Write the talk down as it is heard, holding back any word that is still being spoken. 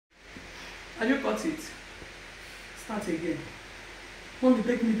Can you cut it? Start again. Mommy,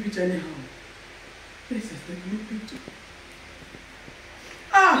 take me picture anyhow. Princess, take me picture.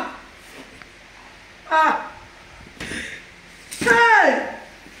 Ah! Ah! Hey!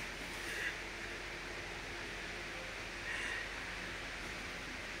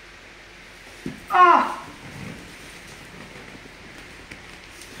 Ah!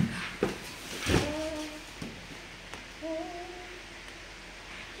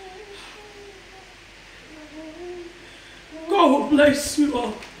 God will bless you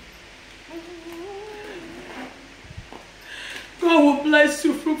all. God will bless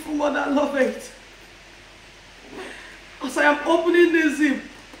you, fruitful mother, love it. As I am opening this zip,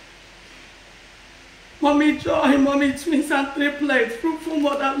 Mommy Joy, Mommy Twins and Triplets, fruitful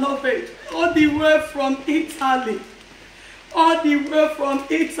mother, love it. All the way from Italy. All the way from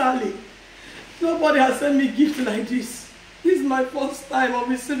Italy. Nobody has sent me gift like this. This is my first time of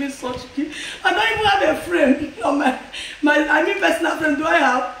receiving such gift. I don't even have a friend. No, I mean personal friend. Do I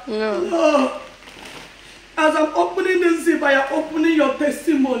have? No. No. As I'm opening this zip, I am opening your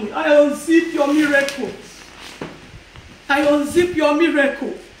testimony. I unzip your miracle. I unzip your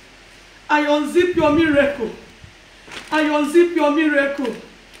miracle. I unzip your miracle. I unzip your miracle.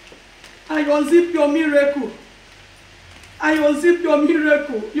 I unzip your miracle. I unzip your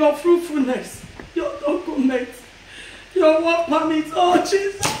miracle. Your fruitfulness. Your documents. Your work permit. Oh,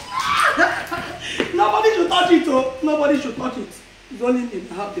 Jesus. Nobody should touch it. Oh. Nobody should touch it. It's only me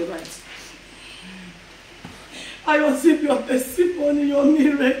that have the right. I unzip your testimony, your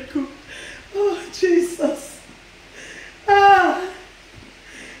miracle. Oh, Jesus. Ah.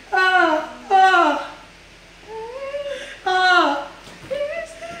 Ah. Ah. Ah.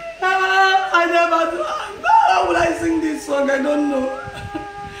 Ah. I never do. How will I sing this song? I don't know.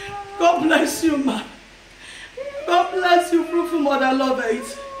 God bless you, man. God bless you, fruitful mother, love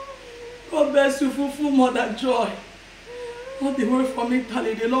it. God bless you, fruitful mother, joy. All the way from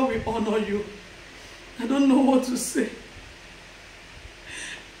Italy, the Lord will honor you. I don't know what to say.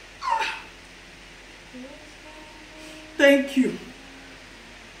 Thank you.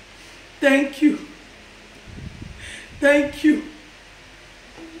 Thank you. Thank you.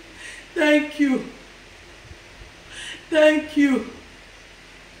 Thank you. Thank you.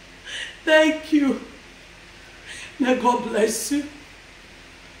 Thank you. May God bless you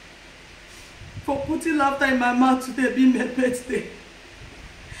for putting laughter in my mouth today, being my birthday.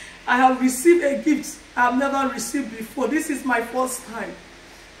 I have received a gift I have never received before. This is my first time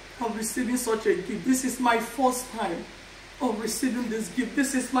of receiving such a gift. This is my first time of receiving this gift.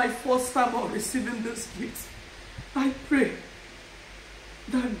 This is my first time of receiving this gift. I pray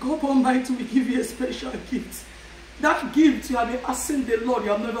that God Almighty will give you a special gift. That gift you have been asking the Lord, you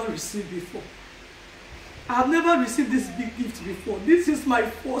have never received before. I have never received this big gift before. This is my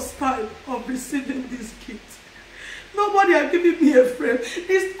first time of receiving this gift. Nobody has given me a frame.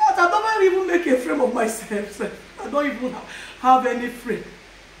 It's not, I don't even make a frame of myself. I don't even have any frame.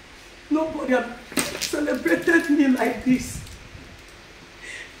 Nobody has celebrated me like this.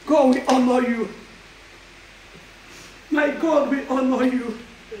 God will honor you. My God will honor you.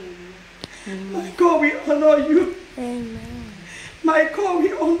 Amen. My God will honor you. Amen. My God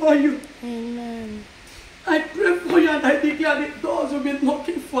will honor you. Amen. I pray for you and I declare the doors will be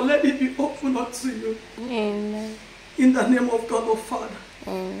knocking for. Let it be open unto you. Amen. In the name of God the Father.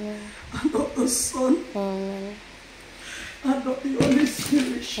 Amen. And of the Son. Amen. And of the Holy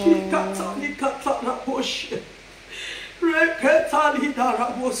Spirit. Shikatali kataraboshe. Reketali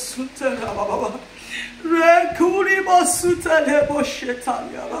darabosutela baba. Rekuri basutele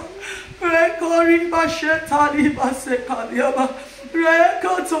boshetaliaba. Rekori bashetali basekaliaba.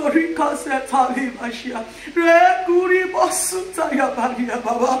 Rekotori kasetali bashia. Rekuri basutaya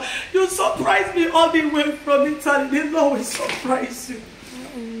baba. You surprise me all the way from Italy. The Lord will surprise you.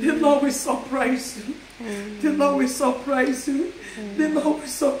 The Lord will surprise you. The Lord will surprise you. The Lord will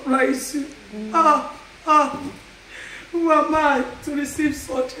surprise you. Who am I to receive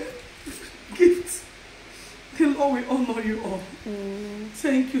such a gift? The Lord will honor you all.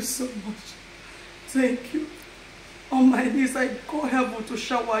 Thank you so much. Thank you. On my knees, I call heaven to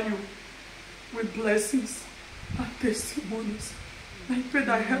shower you with blessings and testimonies. I pray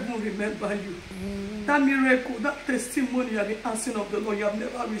that heaven will remember you. That miracle, that testimony and the answering of the Lord you have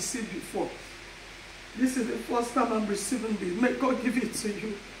never received before. This is the first time I'm receiving this. May God give it to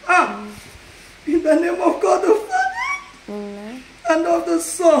you. In the name of God the Father, and of the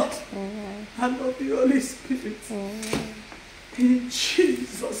Son, and of the Holy Spirit. In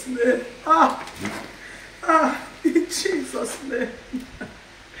Jesus' name. In Jesus' name.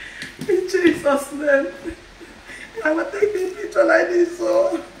 In Jesus' name. I will take this picture like this.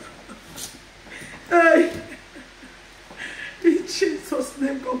 Jesus'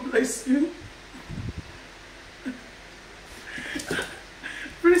 name, God bless you.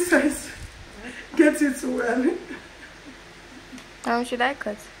 Princess, get it well. Should I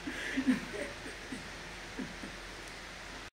cut?